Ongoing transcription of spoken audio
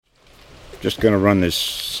just going to run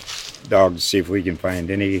this dog to see if we can find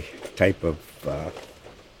any type of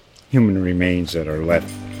human remains that are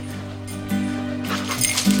left.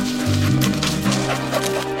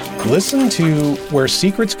 Listen to Where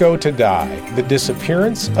Secrets Go to Die, The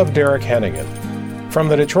Disappearance of Derek Hennigan. From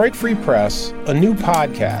the Detroit Free Press, a new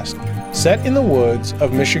podcast set in the woods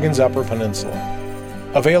of Michigan's Upper Peninsula.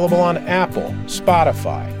 Available on Apple,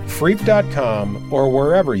 Spotify, Freep.com, or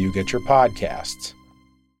wherever you get your podcasts.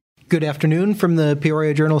 Good afternoon from the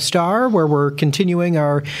Peoria Journal-Star, where we're continuing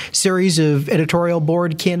our series of editorial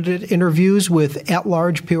board candidate interviews with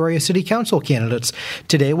at-large Peoria City Council candidates.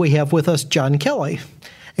 Today we have with us John Kelly.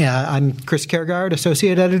 I'm Chris Kergard,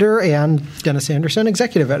 Associate Editor, and Dennis Anderson,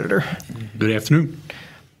 Executive Editor. Good afternoon.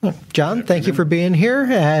 John, thank you for being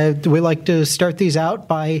here. We like to start these out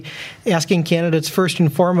by asking candidates first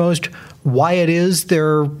and foremost why it is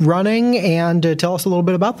they're running and tell us a little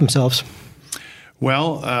bit about themselves.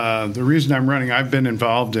 Well, the reason I'm running, I've been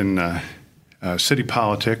involved in city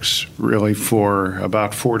politics really for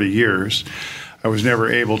about 40 years. I was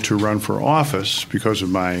never able to run for office because of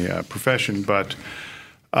my profession, but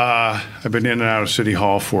I've been in and out of City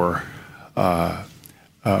Hall for a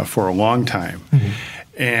long time. Mm-hmm.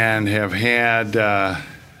 And have had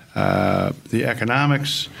the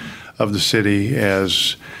economics of the city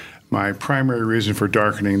as my primary reason for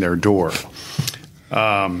darkening their door.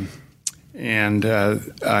 And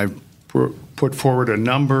I've put forward a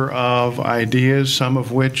number of ideas, some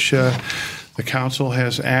of which the council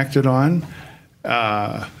has acted on.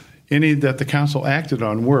 Any that the council acted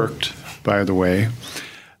on worked, by the way.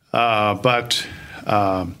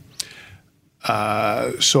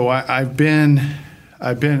 So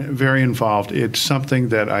I've been very involved. It's something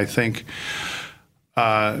that I think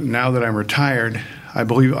now that I'm retired, I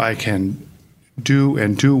believe I can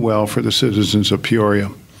do well for the citizens of Peoria.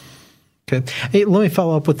 Okay. Hey, let me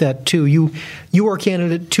follow up with that, too. You were a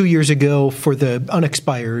candidate 2 years ago for the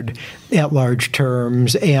unexpired at-large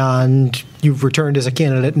terms, and you've returned as a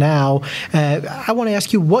candidate now. I want to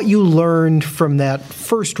ask you what you learned from that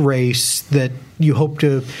first race that you hope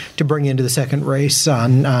to bring into the second race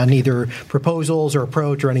on either proposals or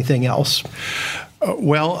approach or anything else.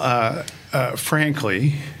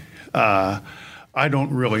 Frankly, I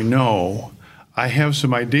don't really know. I have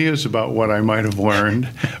some ideas about what I might have learned,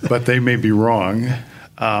 but they may be wrong.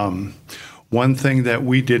 One thing that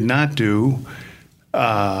we did not do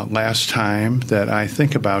last time that I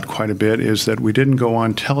think about quite a bit is that we didn't go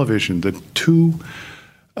on television. The two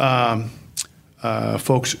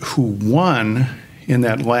folks who won in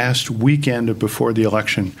that last weekend before the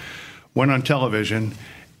election went on television,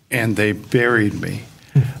 and they buried me.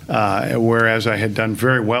 Whereas I had done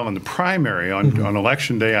very well in the primary on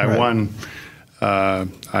Election Day, I won.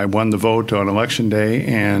 I won the vote on Election Day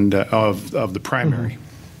and of the primary.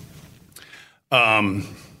 I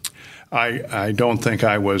don't think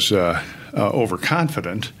I was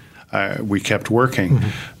overconfident. We kept working,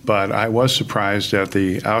 but I was surprised at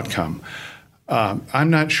the outcome. I'm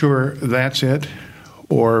not sure that's it,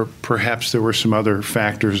 or perhaps there were some other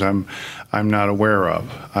factors I'm not aware of.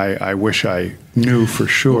 I wish I knew for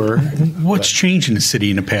sure. What's changed in the city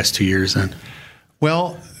in the past 2 years then?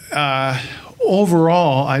 Well,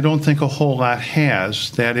 overall, I don't think a whole lot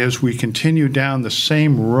has. That is, we continue down the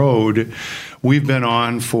same road we've been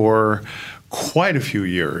on for quite a few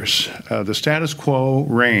years. The status quo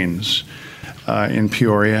reigns in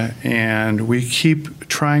Peoria, and we keep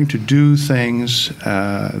trying to do things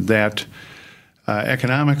that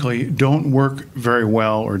economically don't work very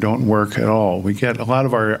well or don't work at all. We get a lot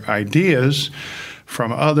of our ideas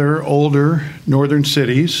from other older northern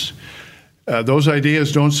cities. Those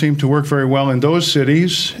ideas don't seem to work very well in those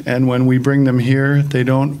cities, and when we bring them here, they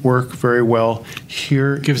don't work very well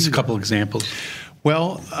here. Give us a couple examples.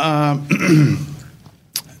 Well,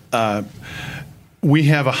 we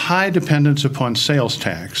have a high dependence upon sales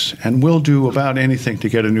tax, and we'll do about anything to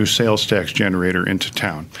get a new sales tax generator into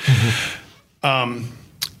town.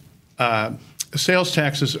 Sales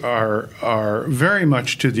taxes are very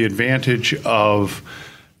much to the advantage of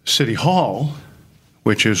City Hall,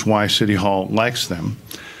 which is why City Hall likes them,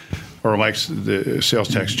 or likes the sales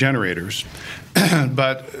tax generators.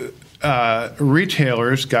 But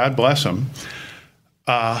retailers, God bless them,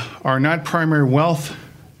 are not primary wealth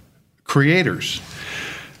creators.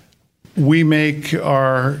 We make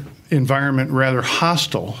our environment rather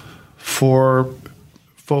hostile for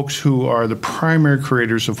folks who are the primary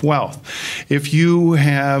creators of wealth. If you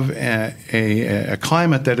have a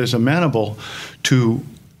climate that is amenable to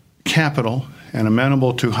capital and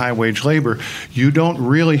amenable to high-wage labor, you don't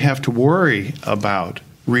really have to worry about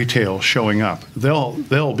retail showing up.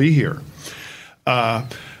 They'll be here.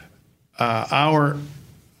 our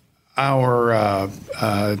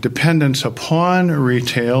dependence upon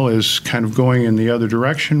retail is kind of going in the other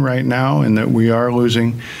direction right now, in that we are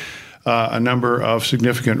losing a number of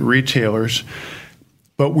significant retailers.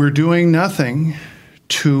 But we're doing nothing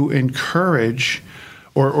to encourage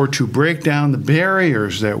or to break down the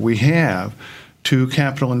barriers that we have to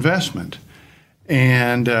capital investment.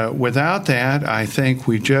 And without that, I think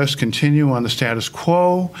we just continue on the status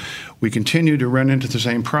quo. We continue to run into the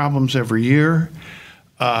same problems every year.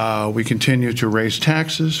 We continue to raise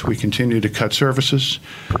taxes. We continue to cut services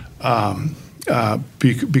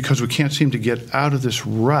because we can't seem to get out of this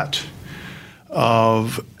rut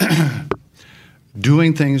of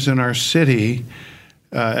doing things in our city,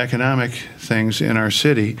 economic things in our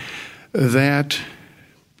city, that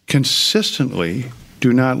consistently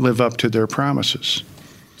do not live up to their promises.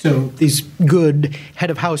 So these good head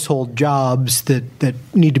of household jobs that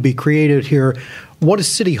need to be created here, what does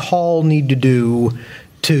City Hall need to do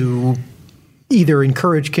to either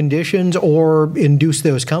encourage conditions or induce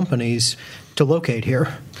those companies to locate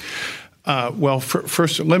here?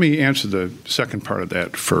 First, let me answer the second part of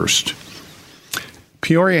that first.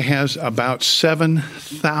 Peoria has about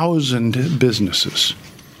 7,000 businesses.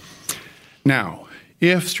 Now,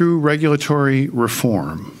 if through regulatory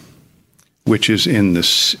reform, which is in the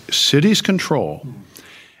city's control,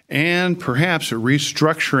 and perhaps a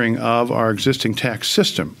restructuring of our existing tax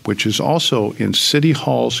system, which is also in City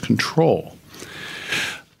Hall's control,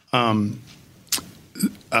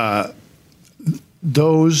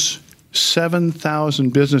 those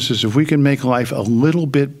 7,000 businesses, if we can make life a little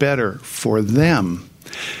bit better for them,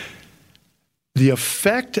 the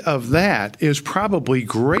effect of that is probably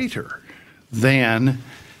greater than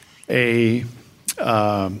a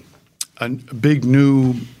big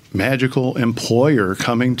new magical employer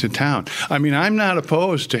coming to town. I mean, I'm not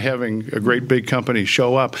opposed to having a great big company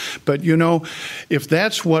show up, but if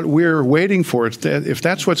that's what we're waiting for, if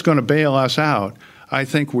that's what's going to bail us out, I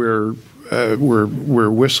think we're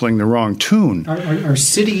whistling the wrong tune. Are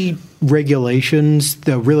city regulations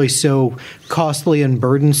really so costly and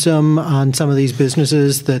burdensome on some of these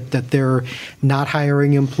businesses that they're not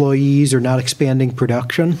hiring employees or not expanding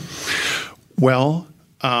production? Well,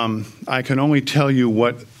 I can only tell you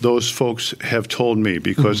what those folks have told me,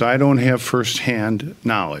 because I don't have firsthand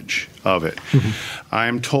knowledge of it.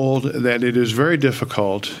 I'm told that it is very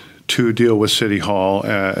difficult to deal with City Hall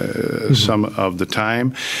some of the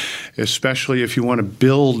time, especially if you want to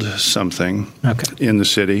build something in the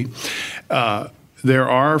city. There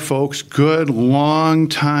are folks, good,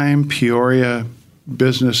 long-time Peoria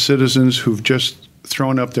business citizens who've just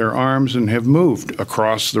thrown up their arms and have moved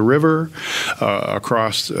across the river,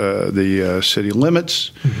 across the city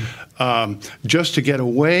limits, just to get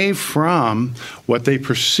away from what they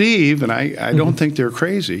perceive, and I don't think they're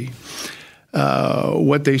crazy,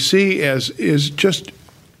 what they see as is just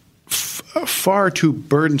far too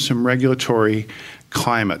burdensome regulatory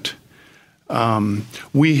climate.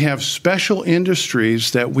 We have special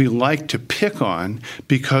industries that we like to pick on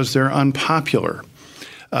because they're unpopular.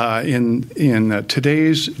 In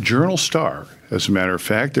today's Journal Star, as a matter of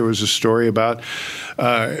fact, there was a story about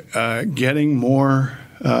getting more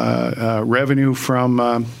revenue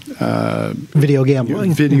from video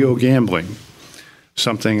gambling. Video gambling,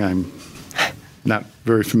 something I'm not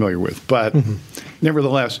very familiar with, but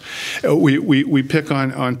nevertheless, we pick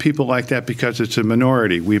on people like that because it's a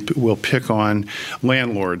minority. We'll pick on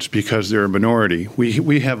landlords because they're a minority.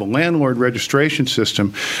 We have a landlord registration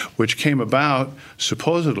system which came about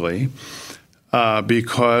supposedly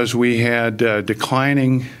because we had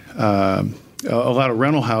declining. A lot of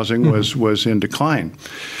rental housing was in decline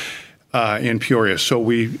in Peoria. So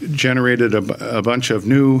we generated a bunch of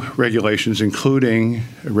new regulations, including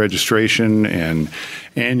registration and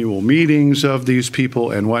annual meetings of these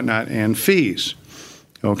people and whatnot, and fees.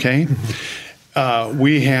 Okay?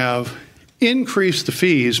 We have increased the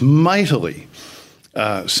fees mightily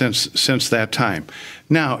since that time.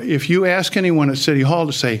 Now, if you ask anyone at City Hall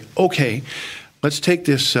to say, okay, let's take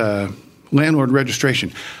this landlord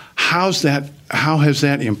registration, how has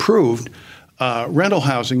that improved rental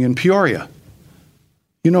housing in Peoria?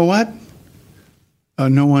 You know what?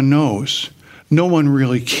 No one knows. No one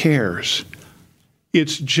really cares.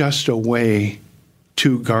 It's just a way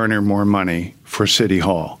to garner more money for City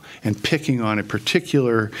Hall and picking on a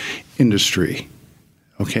particular industry,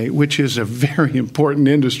 okay, which is a very important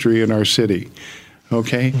industry in our city,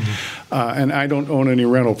 okay? And I don't own any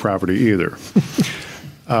rental property either.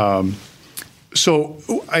 So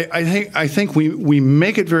I think we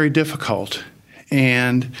make it very difficult,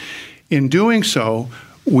 and in doing so,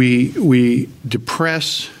 we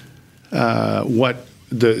depress what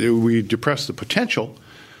we depress the potential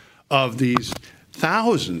of these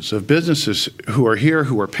thousands of businesses who are here,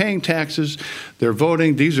 who are paying taxes, they're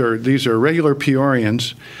voting. These are regular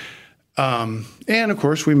Peorians. And, of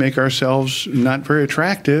course, we make ourselves not very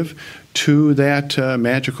attractive to that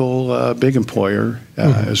magical big employer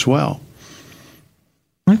as well.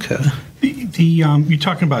 Okay. You're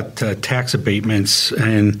talking about tax abatements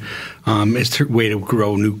and as a way to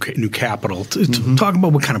grow new capital. Talk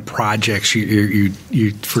about what kind of projects you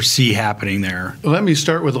foresee happening there. Let me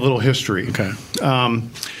start with a little history. Okay.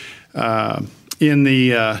 In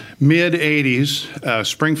the mid-'80s,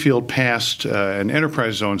 Springfield passed an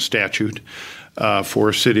enterprise zone statute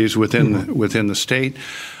for cities within the state.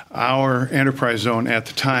 Our enterprise zone at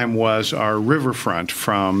the time was our riverfront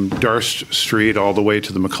from Darst Street all the way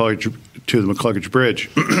to the McCluggage Bridge.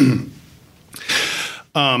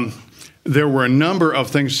 There were a number of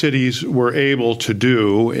things cities were able to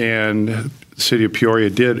do, and the city of Peoria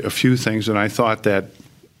did a few things, and I thought that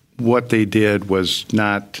what they did was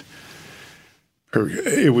not.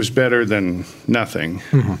 It was better than nothing.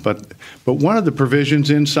 But one of the provisions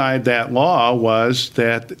inside that law was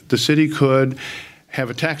that the city could have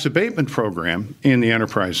a tax abatement program in the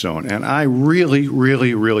enterprise zone. And I really,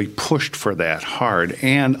 really, really pushed for that hard.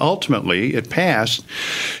 And ultimately, it passed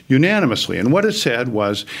unanimously. And what it said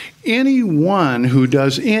was anyone who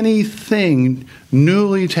does anything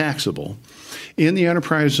newly taxable in the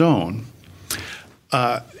enterprise zone,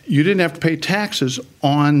 you didn't have to pay taxes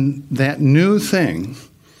on that new thing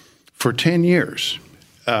for 10 years.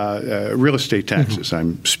 Real estate taxes,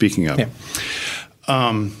 I'm speaking of. Yeah.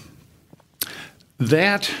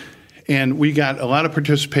 That, and we got a lot of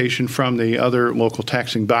participation from the other local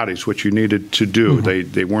taxing bodies, which you needed to do.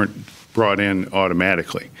 They weren't brought in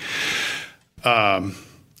automatically. But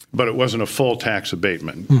it wasn't a full tax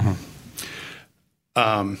abatement.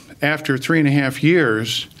 After 3.5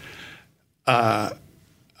 years, the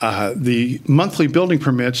monthly building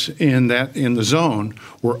permits in the zone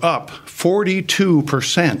were up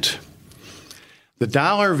 42%. The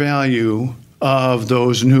dollar value of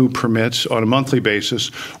those new permits on a monthly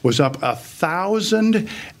basis was up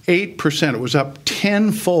 1,008%. It was up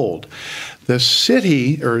tenfold. The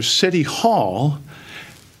city or city hall,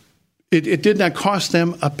 it did not cost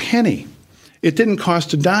them a penny. It didn't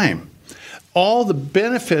cost a dime. All the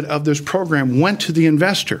benefit of this program went to the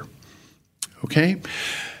investor. Okay?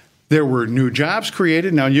 There were new jobs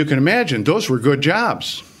created. Now you can imagine those were good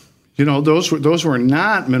jobs. You know, those were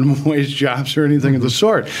not minimum wage jobs or anything of the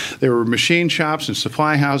sort. They were machine shops and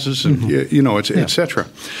supply houses and et cetera.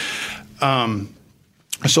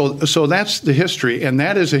 So that's the history, and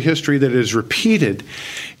that is a history that is repeated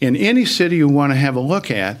in any city you want to have a look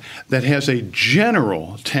at that has a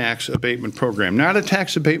general tax abatement program, not a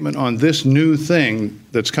tax abatement on this new thing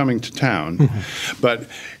that's coming to town, but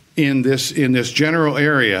in this general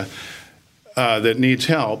area that needs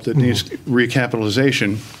help, that needs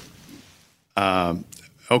recapitalization.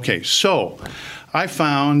 Okay, so I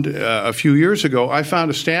found a few years ago, I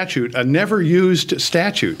found a never used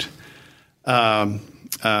statute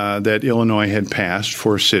that Illinois had passed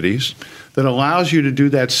for cities that allows you to do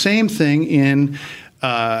that same thing in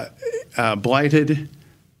blighted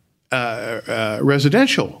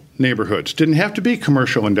residential neighborhoods. Didn't have to be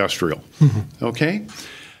commercial industrial. Okay?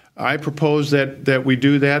 I propose that we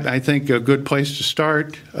do that. I think a good place to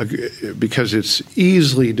start, because it's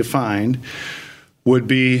easily defined, would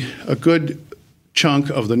be a good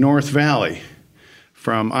chunk of the North Valley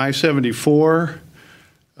from I-74,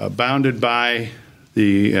 bounded by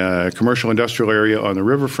the commercial industrial area on the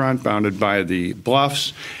riverfront, bounded by the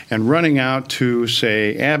bluffs, and running out to,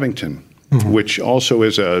 say, Abington, which also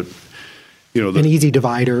is an easy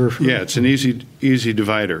divider. Yeah, it's an easy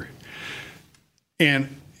divider.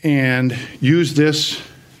 And use this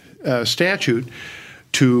statute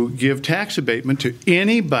to give tax abatement to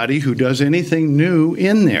anybody who does anything new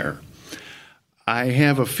in there. I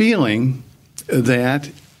have a feeling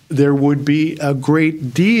that there would be a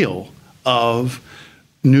great deal of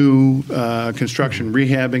new construction,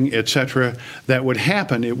 rehabbing, et cetera, that would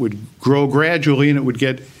happen. It would grow gradually, and it would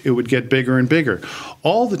get bigger and bigger.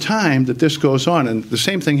 All the time that this goes on, and the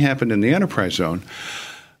same thing happened in the enterprise zone,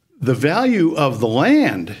 the value of the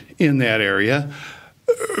land in that area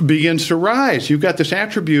begins to rise. You've got this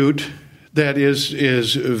attribute that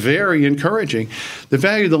is very encouraging. The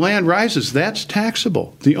value of the land rises. That's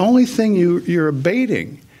taxable. The only thing you're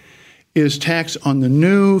abating is tax on the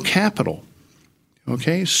new capital.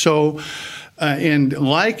 Okay, so And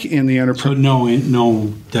like in the enterprise. So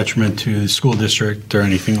no detriment to the school district or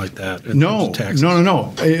anything like that? No.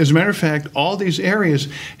 As a matter of fact, all these areas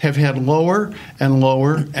have had lower and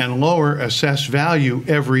lower and lower assessed value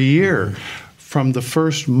every year. From the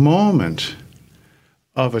first moment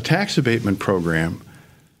of a tax abatement program,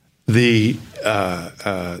 the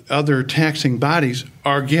other taxing bodies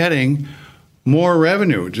are getting more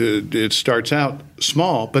revenue. It starts out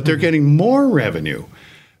small, but they're getting more revenue.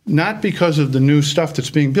 Not because of the new stuff that's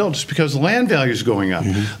being built, it's because the land value is going up.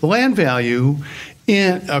 The land value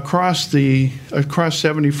across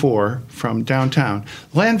 74 from downtown,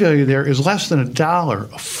 land value there is less than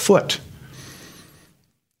 $1 a foot.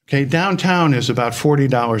 Okay, downtown is about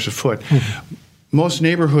 $40 a foot. Most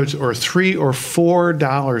neighborhoods are $3 or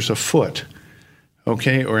 $4 a foot.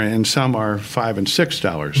 Okay, and some are $5 and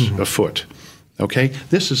 $6 a foot. Okay,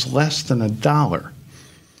 this is less than $1.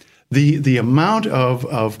 The amount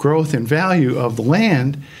of growth and value of the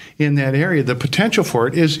land in that area, the potential for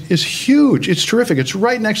it is huge. It's terrific. It's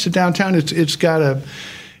right next to downtown. It's got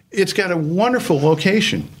a wonderful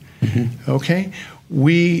location. Okay,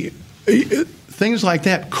 things like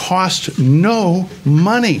that cost no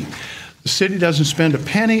money. The city doesn't spend a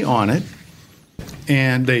penny on it,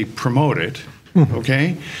 and they promote it.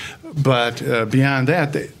 Okay, but beyond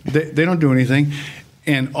that, they don't do anything.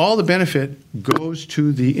 And all the benefit goes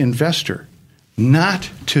to the investor, not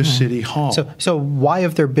to City Hall. So why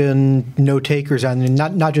have there been no takers on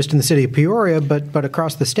not just in the city of Peoria, but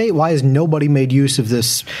across the state? Why has nobody made use of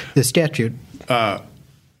this statute?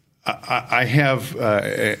 I have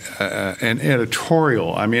an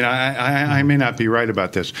editorial. I mean, I may not be right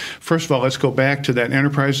about this. First of all, let's go back to that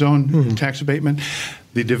enterprise zone tax abatement.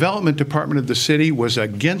 The development department of the city was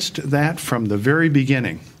against that from the very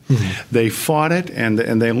beginning. They fought it and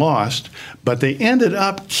they lost, but they ended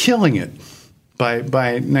up killing it by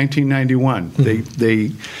 1991.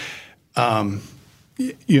 They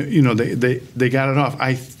got it off.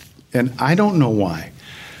 I don't know why,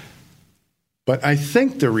 but I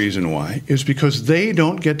think the reason why is because they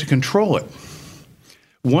don't get to control it.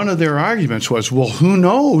 One of their arguments was, well, who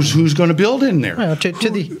knows who's going to build in there? Well, to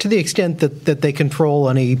the extent that they control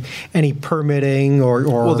any permitting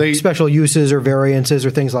or special uses or variances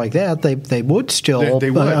or things like that, they would still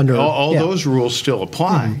they would. Under all those rules still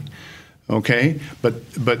apply. Okay,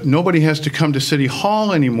 but nobody has to come to City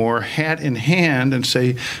Hall anymore, hat in hand, and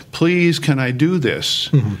say, "Please, can I do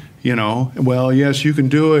this?" You know, well, yes, you can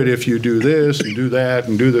do it if you do this and do that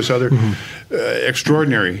and do this other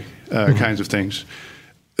extraordinary kinds of things.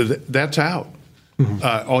 That's out.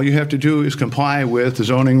 All you have to do is comply with the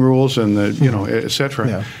zoning rules and the et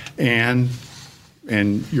cetera, and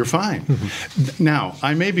you're fine. Now,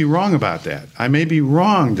 I may be wrong about that. I may be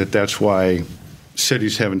wrong that that's why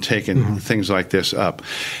cities haven't taken things like this up.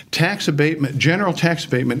 Tax abatement, general tax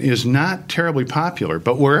abatement, is not terribly popular,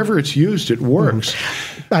 but wherever it's used, it works.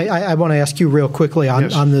 I want to ask you real quickly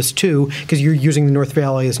on this too, because you're using the North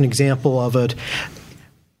Valley as an example of it.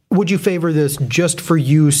 Would you favor this just for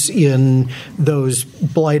use in those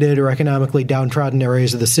blighted or economically downtrodden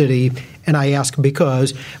areas of the city? And I ask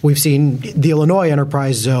because we've seen the Illinois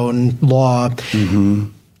Enterprise Zone law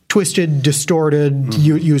twisted, distorted,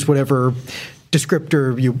 use whatever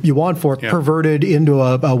descriptor you want for it, perverted into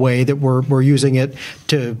a way that we're using it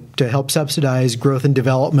to help subsidize growth and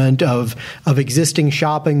development of existing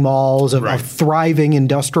shopping malls, of thriving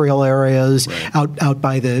industrial areas out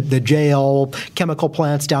by the jail, chemical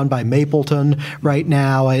plants down by Mapleton right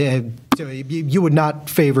now. So you would not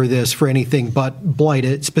favor this for anything but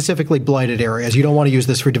specifically blighted areas. You don't want to use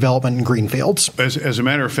this for development in greenfields. As a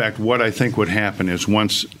matter of fact, what I think would happen is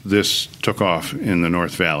once this took off in the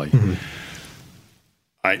North Valley,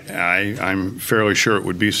 I'm fairly sure it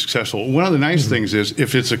would be successful. One of the nice things is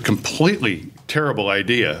if it's a completely terrible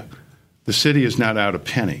idea, the city is not out a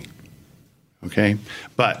penny. Okay?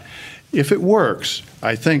 But if it works,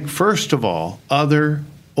 I think, first of all, other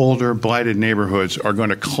older blighted neighborhoods are going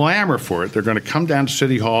to clamor for it. They're going to come down to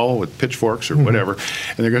City Hall with pitchforks or whatever,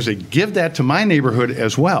 and they're going to say, give that to my neighborhood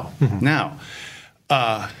as well. Now,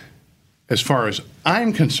 as far as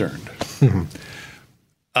I'm concerned,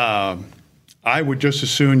 I would just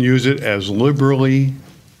as soon use it as liberally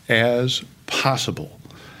as possible.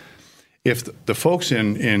 If the folks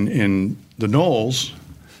in the Knolls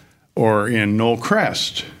or in Knoll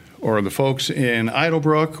Crest or the folks in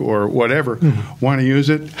Idlebrook or whatever want to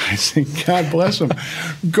use it, I think, God bless them,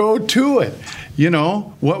 go to it. You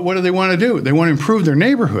know, what do they want to do? They want to improve their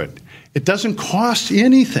neighborhood. It doesn't cost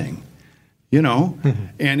anything. You know,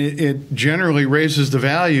 and it generally raises the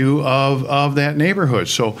value of that neighborhood.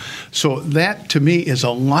 So that to me is a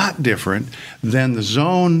lot different than the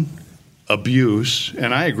zone abuse,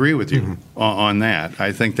 and I agree with you on that.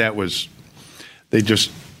 I think that was, TIFs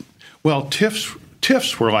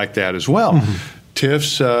were like that as well.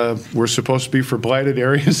 TIFs were supposed to be for blighted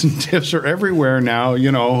areas, and TIFs are everywhere now,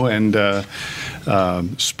 and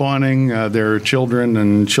spawning their children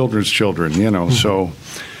and children's children,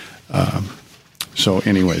 So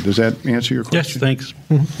anyway, does that answer your question? Yes, thanks.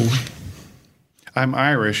 I'm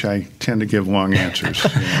Irish. I tend to give long answers.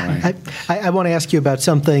 I want to ask you about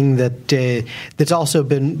something that's also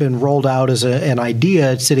been rolled out as an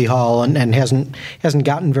idea at City Hall and hasn't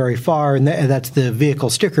gotten very far, and that's the vehicle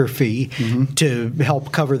sticker fee to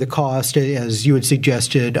help cover the cost, as you had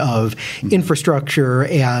suggested, of infrastructure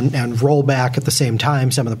and roll back at the same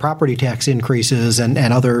time some of the property tax increases and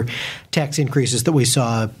other tax increases that we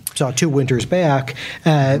saw 2 winters back.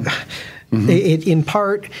 In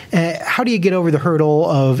part, how do you get over the hurdle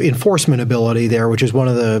of enforcement ability there, which is one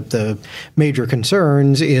of the major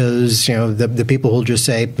concerns? Is the people who'll just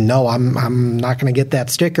say, no, I'm not going to get that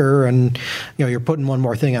sticker, and you're putting one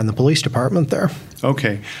more thing on the police department there.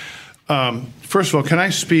 Okay. First of all, can I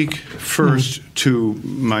speak first to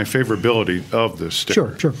my favorability of this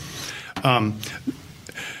sticker? Sure.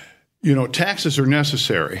 Taxes are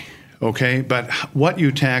necessary. Okay, but what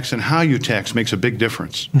you tax and how you tax makes a big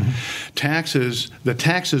difference. The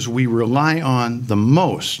taxes we rely on the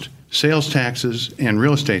most, sales taxes and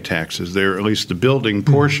real estate taxes, they're at least the building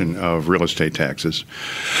portion of real estate taxes,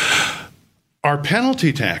 are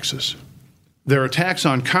penalty taxes. They're a tax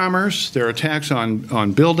on commerce, they're a tax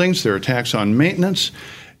on buildings, they're a tax on maintenance,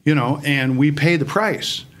 and we pay the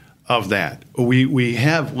price of that. We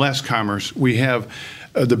have less commerce. We have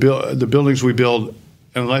the buildings we build.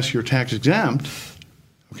 Unless you're tax exempt,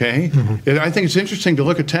 okay? I think it's interesting to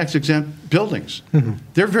look at tax exempt buildings.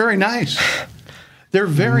 They're very nice. They're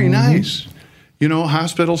very nice.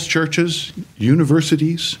 Hospitals, churches,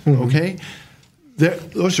 universities, okay?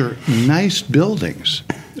 Those are nice buildings,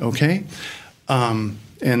 okay? And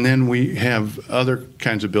then we have other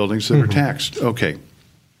kinds of buildings that are taxed. Okay.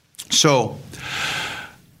 So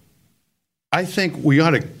I think we ought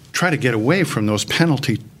to try to get away from those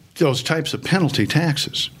types of penalty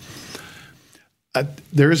taxes.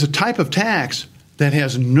 There is a type of tax that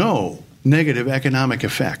has no negative economic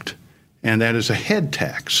effect, and that is a head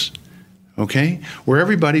tax, okay, where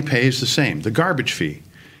everybody pays the same. The garbage fee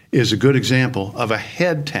is a good example of a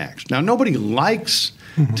head tax. Now, nobody likes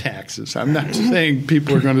taxes. I'm not saying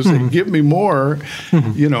people are going to say, give me more,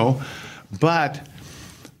 but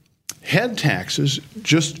head taxes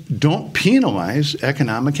just don't penalize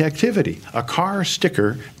economic activity. A car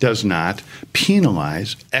sticker does not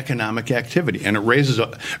penalize economic activity, and it raises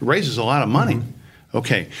a lot of money.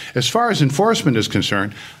 Okay. As far as enforcement is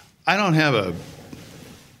concerned, I don't have a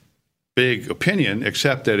big opinion,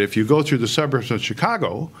 except that if you go through the suburbs of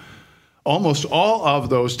Chicago, almost all of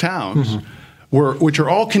those towns, which are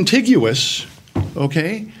all contiguous,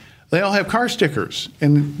 okay, they all have car stickers,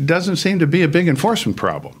 and it doesn't seem to be a big enforcement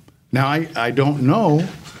problem. Now, I don't know.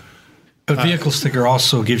 A vehicle sticker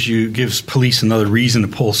also gives police another reason to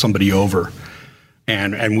pull somebody over,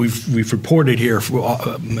 and we've reported here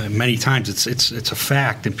many times. It's a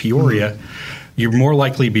fact in Peoria. You're more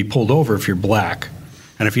likely to be pulled over if you're black,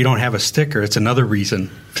 and if you don't have a sticker, it's another reason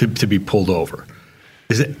to be pulled over.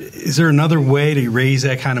 Is there another way to raise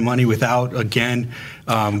that kind of money without going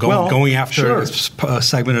after a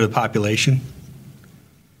segment of the population?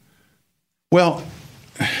 Well.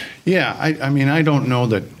 Yeah, I mean, I don't know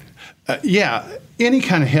that. Any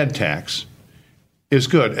kind of head tax is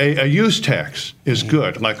good. A use tax is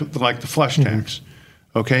good, like the flush tax.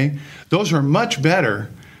 Okay, those are much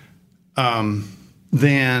better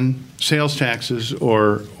than sales taxes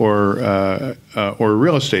or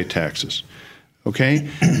real estate taxes. Okay,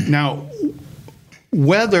 now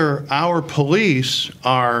whether our police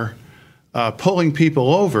are pulling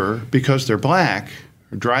people over because they're black,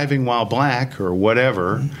 or driving while black, or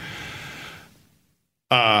whatever.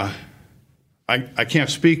 I can't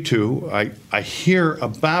speak to. I hear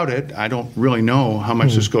about it. I don't really know how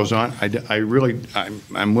much this goes on.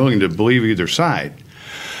 I'm willing to believe either side.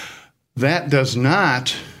 That does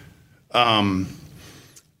not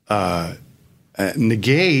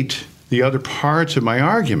negate the other parts of my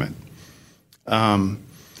argument.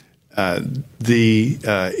 The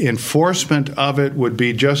enforcement of it would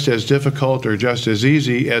be just as difficult or just as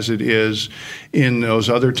easy as it is in those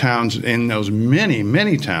other towns, in those many,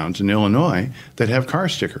 many towns in Illinois that have car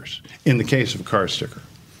stickers, in the case of a car sticker.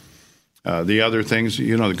 The other things,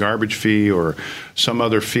 the garbage fee or some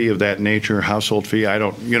other fee of that nature, household fee, I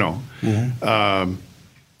don't,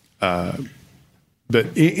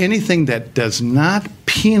 anything that does not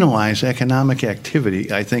penalize economic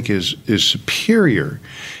activity, I think, is superior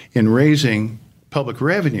in raising public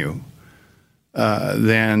revenue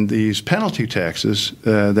than these penalty taxes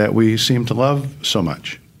that we seem to love so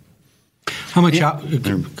much. How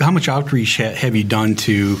much outreach have you done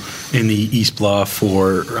in the East Bluff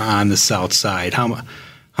or on the South Side? How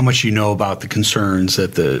much you know about the concerns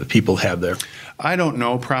that the people have there? I don't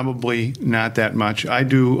know. Probably not that much. I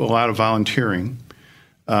do a lot of volunteering,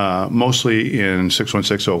 mostly in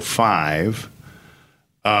 61605.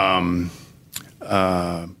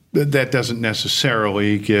 That doesn't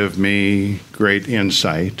necessarily give me great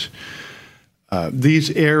insight. These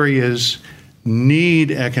areas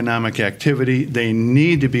need economic activity. They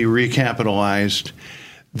need to be recapitalized.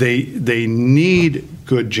 They need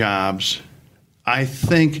good jobs. I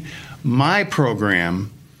think my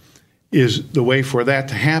program is the way for that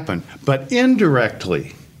to happen, but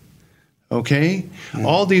indirectly, okay?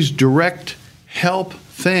 All these direct help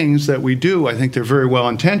things that we do, I think they're very well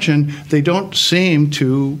intentioned. They don't seem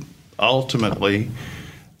to ultimately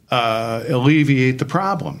alleviate the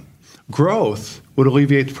problem. Growth would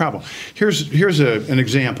alleviate the problem. Here's an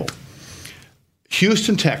example.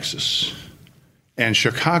 Houston, Texas, and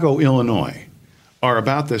Chicago, Illinois are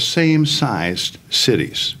about the same sized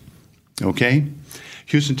cities, okay?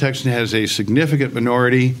 Houston, Texas has a significant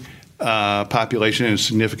minority population and a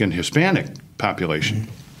significant Hispanic population.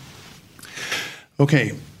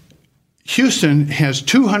 Okay, Houston has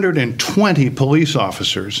 220 police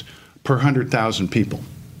officers per 100,000 people.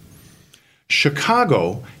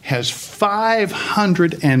 Chicago has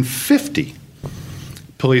 550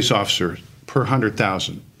 police officers per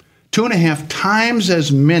 100,000. 2.5 times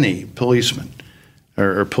as many policemen,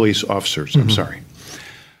 or police officers, I'm sorry.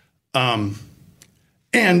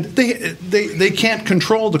 And they can't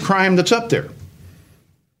control the crime that's up there.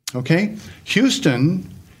 Okay?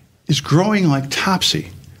 Houston is growing like topsy,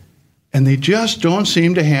 and they just don't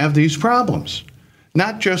seem to have these problems.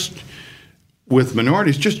 Not just with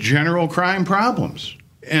minorities, just general crime problems.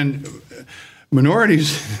 And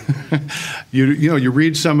minorities, you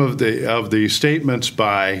read some of the statements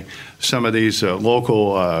by some of these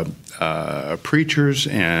local preachers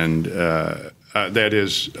and that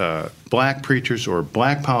is black preachers or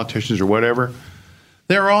black politicians or whatever.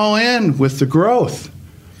 They're all in with the growth.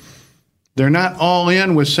 They're not all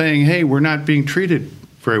in with saying, "Hey, we're not being treated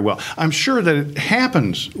very well." I'm sure that it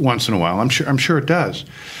happens once in a while. I'm sure it does.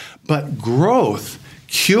 But growth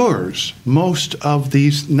cures most of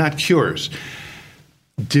these, not cures,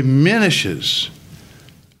 diminishes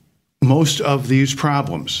most of these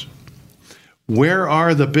problems. Where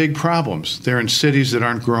are the big problems? They're in cities that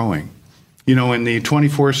aren't growing. You know, in the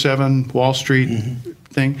 24/7 Wall Street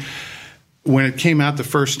thing, when it came out the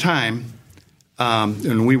first time,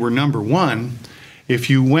 and we were number one, if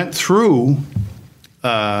you went through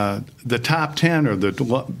the top 10 or the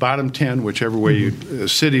bottom 10, whichever way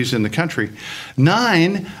cities in the country,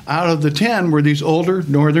 9 out of the 10 were these older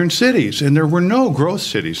northern cities, and there were no growth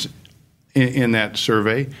cities in that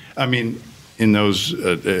survey. I mean, in those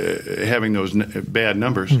having those bad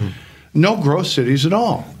numbers, no growth cities at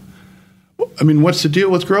all. I mean, what's the deal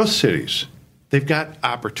with growth cities? They've got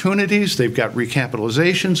opportunities, they've got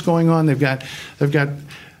recapitalizations going on, they've got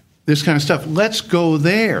this kind of stuff. Let's go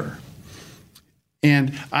there.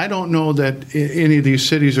 And I don't know that any of these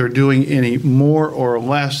cities are doing any more or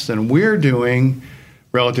less than we're doing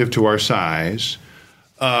relative to our size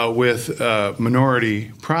with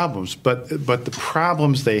minority problems. But the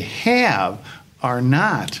problems they have are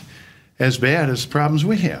not as bad as the problems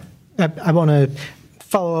we have. I want to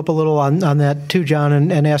follow up a little on that too, John,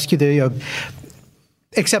 and ask you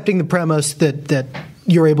accepting the premise that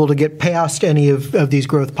you're able to get past any of these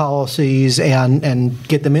growth policies and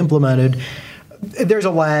get them implemented. There's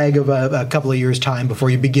a lag of a couple of years' time before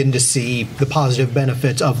you begin to see the positive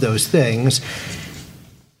benefits of those things.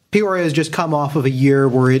 Peoria has just come off of a year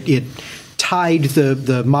where it tied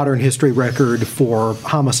the modern history record for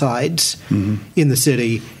homicides in the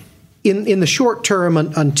city. In the short term,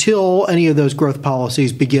 until any of those growth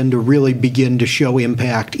policies begin to show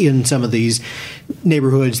impact in some of these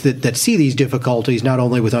neighborhoods that see these difficulties, not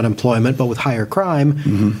only with unemployment but with higher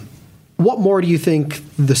crime, what more do you think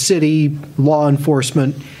the city law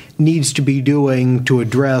enforcement needs to be doing to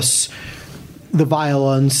address the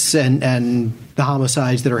violence and the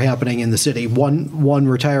homicides that are happening in the city? One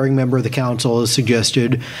retiring member of the council has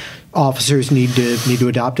suggested officers need to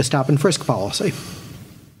adopt a stop and frisk policy.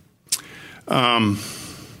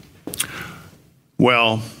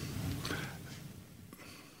 Well,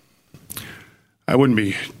 I wouldn't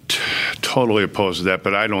be totally opposed to that,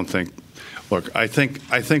 but I don't think. Look, I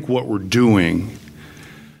think what we're doing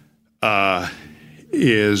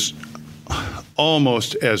is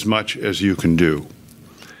almost as much as you can do.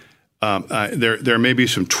 There may be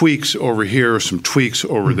some tweaks over here, some tweaks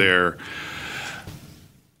over there,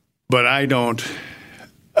 but I don't.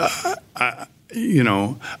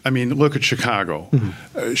 Look at Chicago.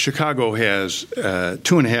 Chicago has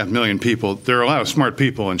 2.5 million people. There are a lot of smart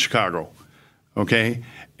people in Chicago, okay?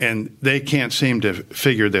 And they can't seem to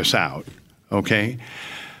figure this out, okay?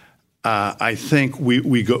 I think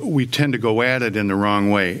we tend to go at it in the wrong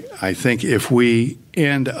way. I think if we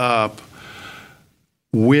end up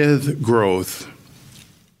with growth,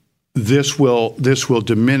 this will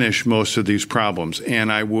diminish most of these problems. And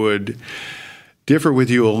I would differ with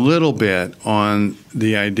you a little bit on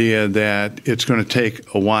the idea that it's going to take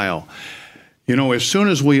a while. You know, as soon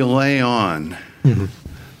as we lay on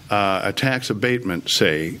a tax abatement,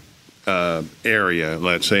 say, area,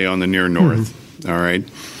 let's say on the near north, all right,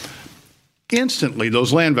 instantly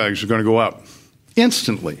those land values are going to go up.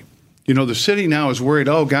 Instantly. You know, the city now is worried,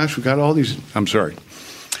 oh, gosh, we've got all these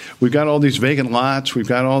vacant lots, we've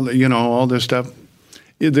got all this stuff.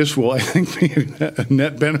 This will, I think, be a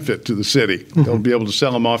net benefit to the city. They'll be able to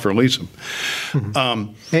sell them off or lease them.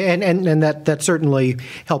 And that certainly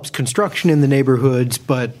helps construction in the neighborhoods,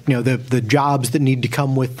 but the jobs that need to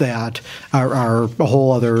come with that are a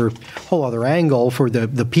whole other angle for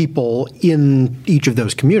the people in each of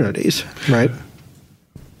those communities, right?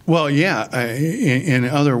 Well, yeah. In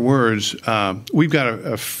other words, we've got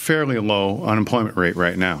a fairly low unemployment rate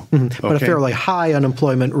right now. But a fairly high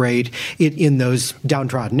unemployment rate in those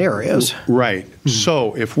downtrodden areas. Right.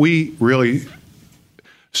 So if we really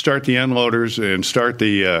start the unloaders and start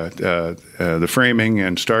the framing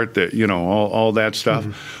and start all that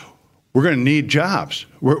stuff, we're going to need jobs.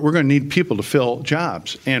 We're going to need people to fill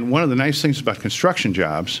jobs. And one of the nice things about construction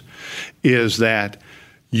jobs is that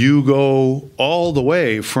you go all the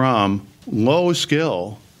way from low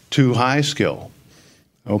skill to high skill,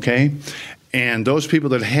 okay? And those people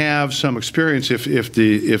that have some experience, if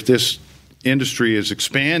this industry is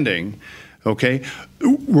expanding, okay,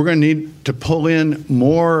 we're going to need to pull in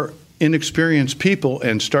more inexperienced people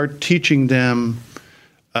and start teaching them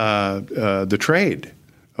the trade,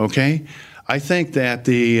 okay? I think that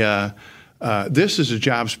this is a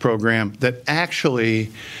jobs program that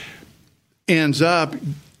actually ends up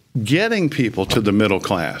getting people to the middle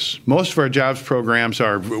class. Most of our jobs programs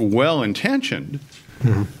are well-intentioned,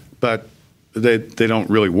 but they don't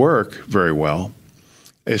really work very well,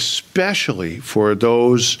 especially for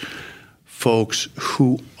those folks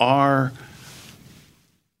who are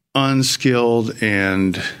unskilled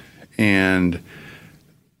and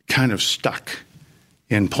kind of stuck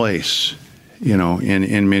in place,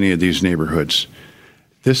 in many of these neighborhoods.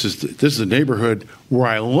 This is the neighborhood where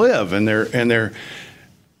I live, and they're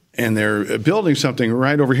building something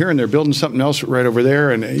right over here, and they're building something else right over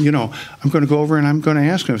there. And I'm going to go over and I'm going to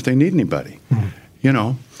ask them if they need anybody.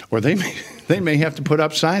 Or they may have to put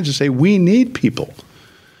up signs and say we need people.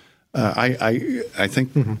 I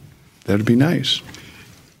think that'd be nice.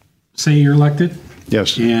 Say you're elected.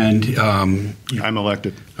 Yes. And I'm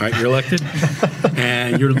elected. All right, you're elected.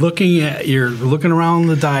 And you're looking around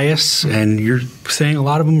the dais, and you're saying a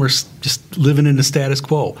lot of them are just living in the status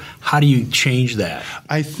quo. How do you change that?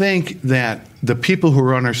 I think that the people who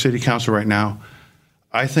are on our city council right now,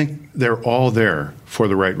 I think they're all there for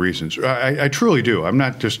the right reasons. I truly do. I'm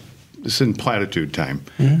not just, this isn't platitude time,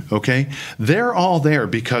 okay? They're all there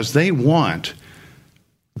because they want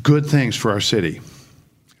good things for our city,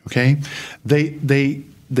 okay? They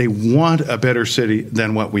want a better city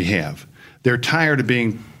than what we have. They're tired of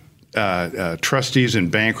being trustees in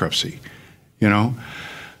bankruptcy,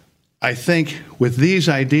 I think with these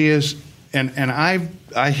ideas, and I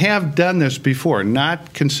have done this before,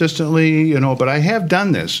 not consistently, but I have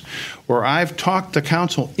done this, where I've talked the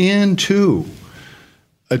council into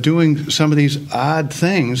doing some of these odd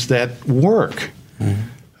things that work.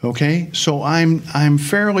 Okay, so I'm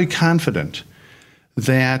fairly confident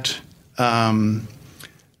that the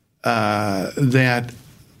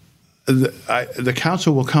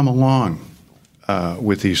council will come along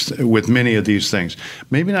with many of these things.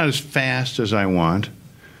 Maybe not as fast as I want,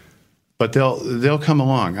 but they'll come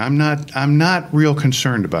along. I'm not real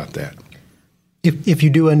concerned about that. If you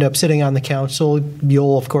do end up sitting on the council,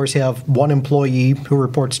 you'll of course have one employee who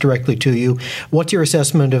reports directly to you. What's your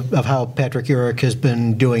assessment of how Patrick Urich has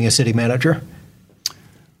been doing as city manager?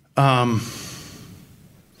 I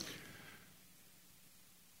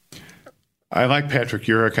like Patrick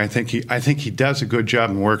Urich. I think he does a good job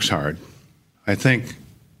and works hard. I think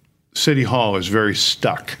City Hall is very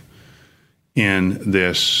stuck in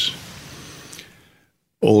this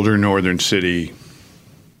older northern city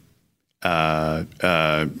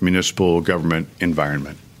municipal government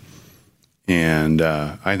environment. And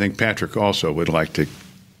I think Patrick also would like to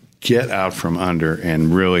get out from under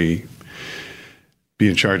and really be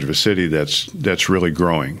in charge of a city that's really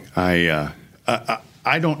growing. I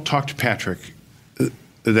don't talk to Patrick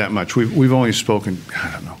that much. We've only spoken,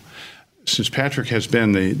 I don't know, since Patrick has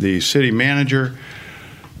been the city manager.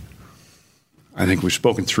 I think we've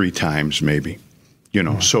spoken 3 times, maybe.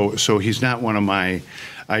 So he's not one of my.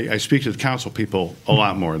 I speak to the council people a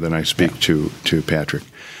lot more than I speak to Patrick,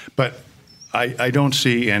 but I don't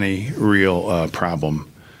see any real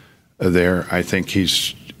problem there. I think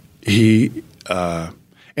he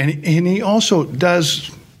also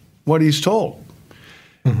does what he's told.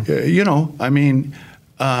 He's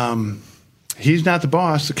not the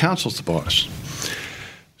boss. The council's the boss.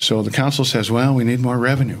 So the council says, "Well, we need more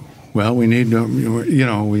revenue. Well, we need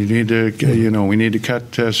to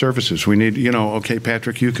cut services. We need, okay,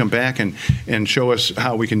 Patrick, you come back and show us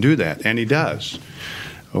how we can do that." And he does.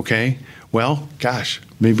 Okay. Well, gosh,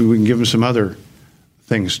 maybe we can give him some other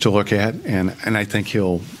things to look at, and I think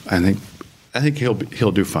he'll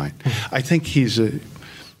do fine. I think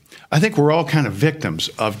I think we're all kind of victims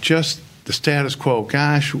of just the status quo.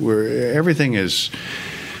 Gosh, everything is,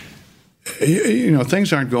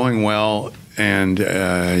 things aren't going well, and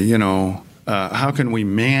how can we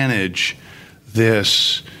manage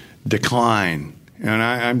this decline? And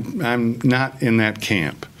I'm not in that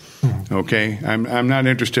camp. Okay, I'm not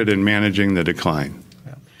interested in managing the decline.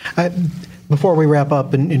 Before we wrap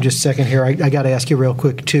up in just a second here, I got to ask you real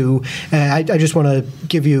quick, too. I just want to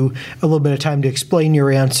give you a little bit of time to explain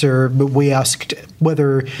your answer, but we asked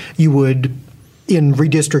whether you would, in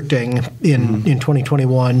redistricting in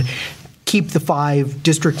 2021, keep the 5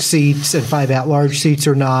 district seats and 5 at-large seats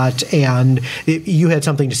or not. And you had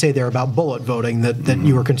something to say there about bullet voting that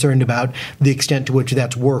you were concerned about the extent to which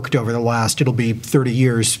that's worked over the last, it'll be 30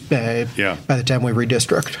 years by the time we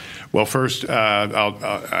redistrict. Well, first,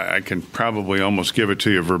 I can probably almost give it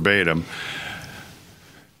to you verbatim.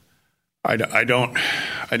 I don't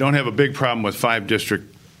have a big problem with 5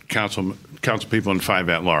 district council people and 5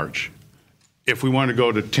 at large. If we want to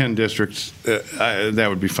go to 10 districts, that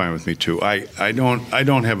would be fine with me too. I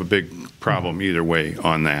don't have a big problem either way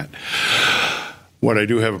on that. What I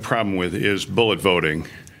do have a problem with is bullet voting.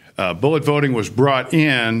 Bullet voting was brought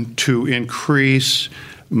in to increase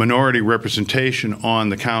minority representation on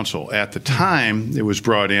the council. At the time it was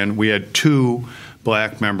brought in, we had 2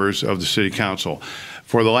 black members of the city council.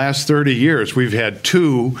 For the last 30 years, we've had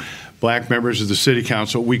 2 black members of the city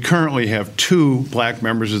council. We currently have 2 black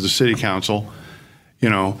members of the city council.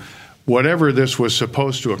 Whatever this was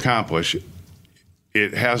supposed to accomplish,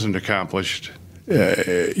 it hasn't accomplished,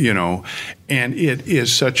 and it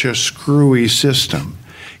is such a screwy system.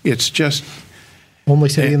 It's just only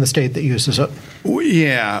city in the state that uses it.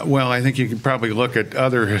 Yeah, well, I think you can probably look at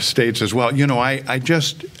other states as well. I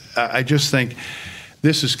just think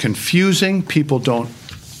this is confusing. People don't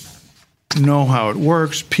know how it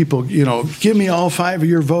works. People, give me all 5 of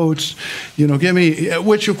your votes. Give me,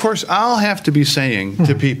 which of course I'll have to be saying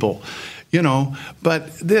to people, But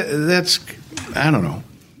that's, I don't know.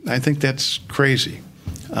 I think that's crazy.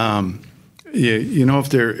 If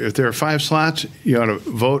there are 5 slots, you ought to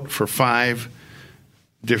vote for 5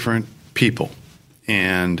 different people,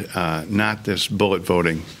 and not this bullet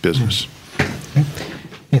voting business. Okay.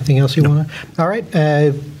 Anything else you want to? All right.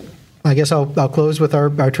 I guess I'll close with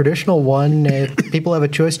our traditional one. People have a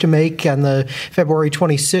choice to make on the February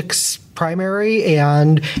 26th primary,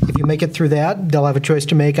 and if you make it through that, they'll have a choice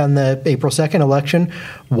to make on the April 2nd election.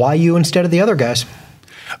 Why you instead of the other guys?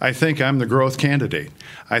 I think I'm the growth candidate.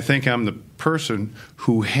 I think I'm the person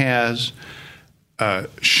who has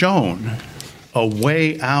shown a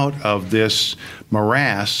way out of this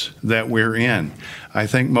morass that we're in. I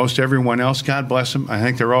think most everyone else, God bless them, I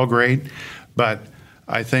think they're all great, but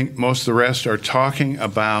I think most of the rest are talking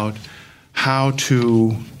about how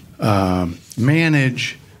to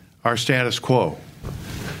manage our status quo.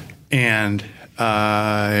 And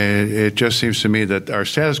it just seems to me that our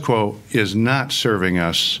status quo is not serving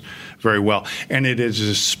us very well. And it is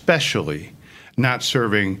especially not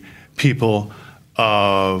serving people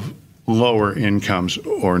of lower incomes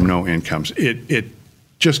or no incomes. It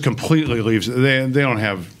just completely leaves. They don't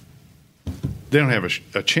have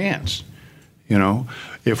a chance.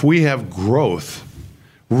 If we have growth,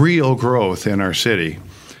 real growth in our city,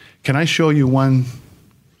 can I show you one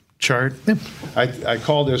chart? Yeah. I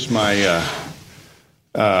call this my.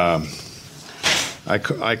 I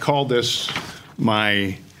call this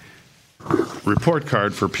my report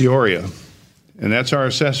card for Peoria, and that's our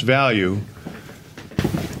assessed value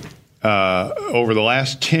over the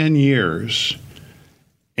last 10 years,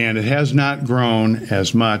 and it has not grown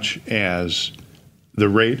as much as the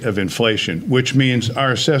rate of inflation, which means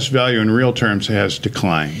our assessed value in real terms has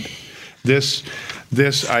declined. This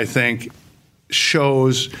I think,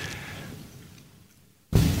 shows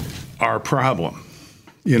our problem,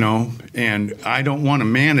 and I don't want to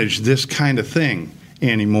manage this kind of thing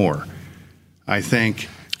anymore. I think.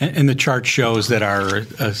 And the chart shows that our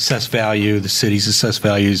assessed value, the city's assessed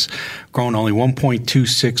value, has grown only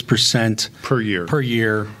 1.26% per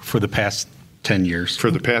year for the past 10 years. For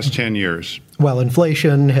the past 10 years. Well,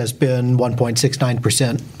 inflation has been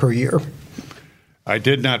 1.69% per year. I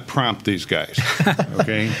did not prompt these guys,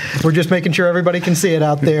 okay? We're just making sure everybody can see it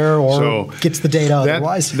out there or gets the data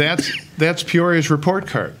otherwise. That's Peoria's report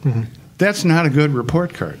card. Mm-hmm. That's not a good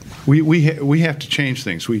report card. We have to change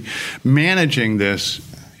things. Managing this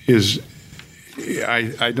is,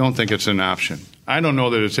 I don't think it's an option. I don't know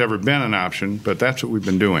that it's ever been an option, but that's what we've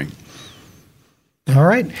been doing. All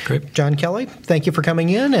right. Great. John Kelly, thank you for coming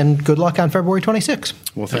in, and good luck on February 26th.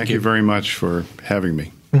 Well, thank you very much for having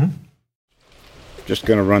me. Mm-hmm. Just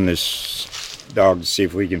going to run this dog to see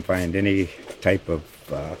if we can find any type of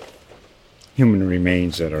human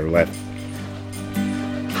remains that are left.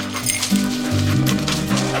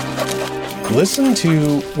 Listen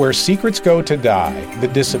to Where Secrets Go to Die, The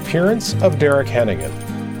Disappearance of Derek Hennigan.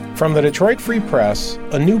 From the Detroit Free Press,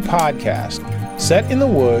 a new podcast set in the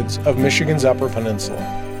woods of Michigan's Upper Peninsula.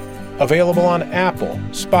 Available on Apple,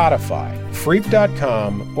 Spotify,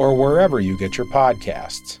 Freep.com, or wherever you get your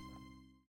podcasts.